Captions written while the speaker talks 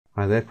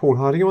Hi there, Paul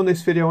Harding. On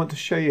this video I want to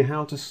show you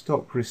how to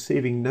stop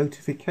receiving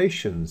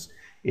notifications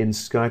in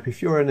Skype.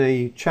 If you're in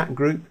a chat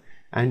group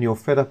and you're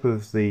fed up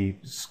of the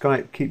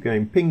Skype keep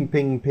going ping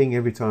ping ping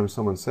every time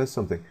someone says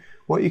something,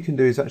 what you can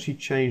do is actually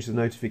change the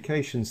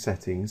notification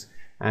settings,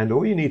 and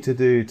all you need to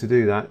do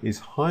that is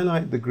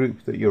highlight the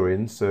group that you're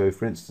in. So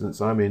for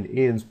instance, I'm in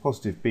Ian's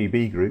Positive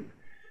BB group,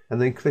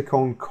 and then click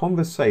on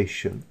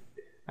Conversation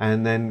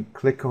and then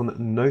click on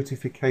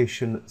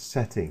Notification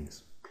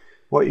Settings.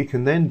 What you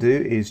can then do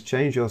is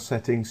change your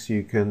settings. So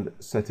you can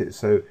set it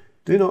so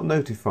do not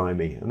notify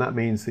me, and that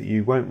means that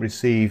you won't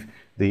receive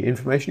the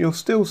information. You'll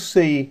still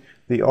see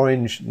the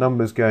orange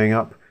numbers going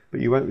up, but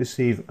you won't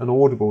receive an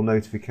audible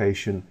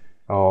notification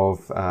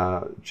of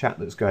chat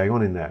that's going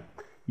on in there.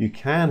 You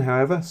can,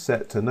 however,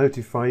 set to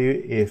notify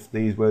you if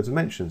these words are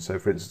mentioned. So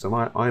for instance,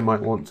 I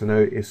might want to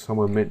know if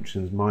someone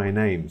mentions my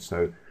name.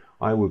 So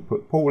I would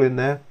put Paul in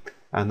there,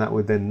 and that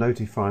would then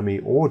notify me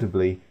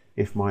audibly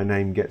if my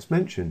name gets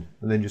mentioned,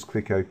 and then just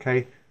click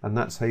OK, and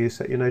that's how you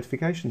set your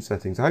notification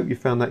settings. I hope you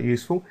found that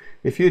useful.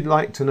 If you'd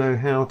like to know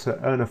how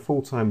to earn a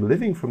full-time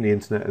living from the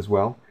internet as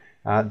well,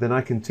 then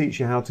I can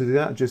teach you how to do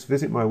that. Just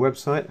visit my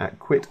website at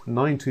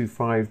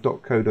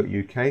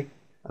quit925.co.uk,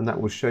 and that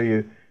will show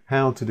you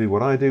how to do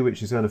what I do,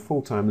 which is earn a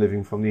full-time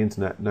living from the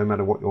internet, no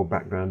matter what your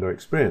background or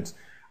experience.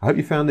 I hope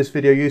you found this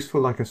video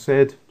useful. Like I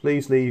said,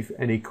 please leave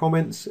any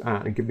comments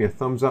and give me a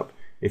thumbs up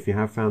if you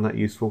have found that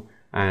useful,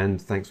 and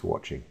thanks for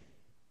watching.